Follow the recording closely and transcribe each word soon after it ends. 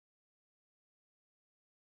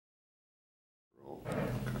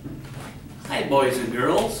Hi boys and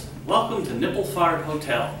girls, welcome to Nipple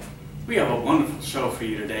Hotel. We have a wonderful show for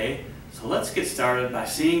you today, so let's get started by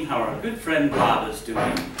seeing how our good friend Blob is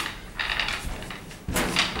doing.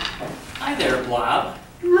 Hi there, Blob.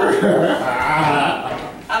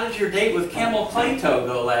 How did your date with Camel Claytoe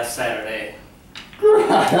go last Saturday?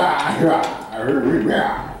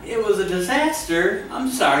 It was a disaster. I'm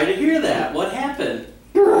sorry to hear that. What happened?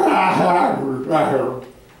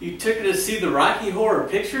 You took her to see the Rocky Horror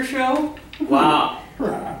Picture Show? Wow.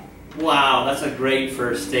 Wow, that's a great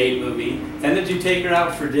first date movie. Then did you take her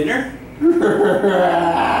out for dinner?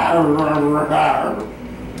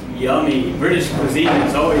 Yummy. British cuisine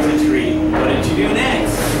is always a treat. What did you do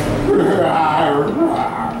next?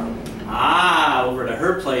 Ah, over to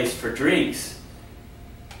her place for drinks.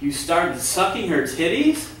 You started sucking her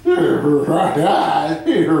titties?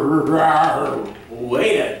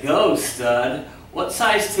 Way to go, stud. What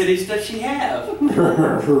size titties does she have?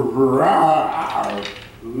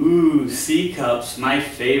 Ooh, C cups, my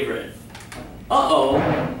favorite. Uh-oh,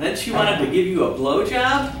 then she wanted to give you a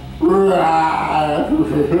blowjob?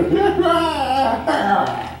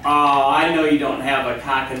 Oh, I know you don't have a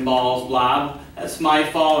cock and balls, Blob. That's my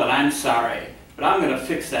fault and I'm sorry. But I'm going to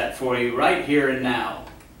fix that for you right here and now.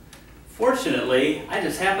 Fortunately, I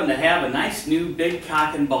just happen to have a nice new big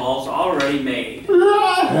cock and balls already made.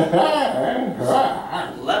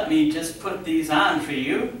 Let me just put these on for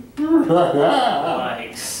you.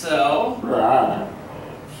 Like so.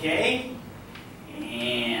 Okay.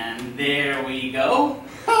 And there we go.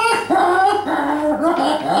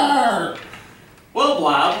 Well,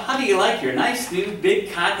 Blob, how do you like your nice new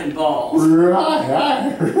big cock and balls?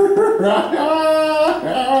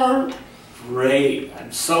 Great.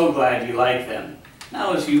 I'm so glad you like them.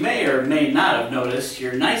 Now, as you may or may not have noticed,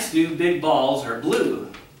 your nice new big balls are blue.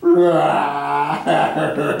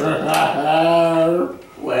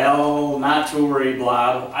 Well, not to worry,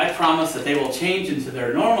 Blob. I promise that they will change into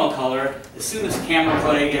their normal color as soon as Camel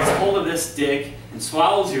Clay gets hold of this dick and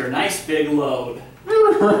swallows your nice big load.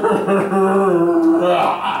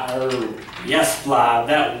 Yes, Blob,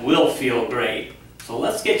 that will feel great. So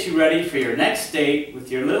let's get you ready for your next date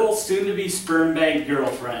with your little soon-to-be sperm bag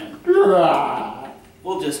girlfriend.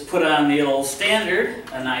 We'll just put on the old standard,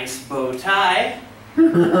 a nice bow tie.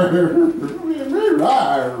 There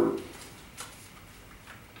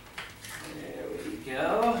we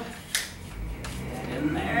go. Get that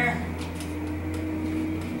in there.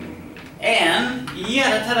 And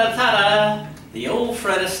yada-ta-da-ta-da! The old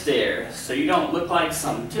Fred Astaire, so you don't look like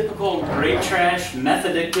some typical great trash,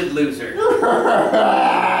 meth-addicted loser.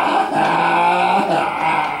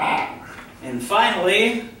 And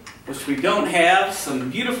finally, which we don't have, some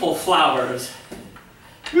beautiful flowers.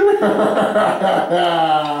 Which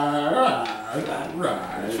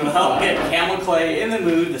will help get Camel Clay in the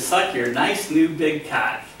mood to suck your nice new big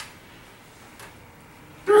cock.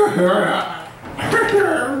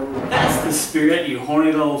 That's the spirit, you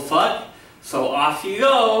horny little fuck. So off you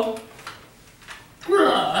go.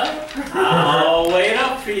 I'll wait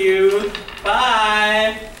up for you.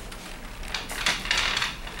 Bye.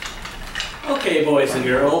 Okay, boys and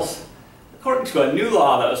girls. According to a new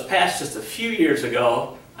law that was passed just a few years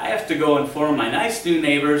ago, I have to go inform my nice new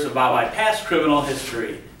neighbors about my past criminal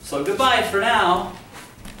history. So goodbye for now.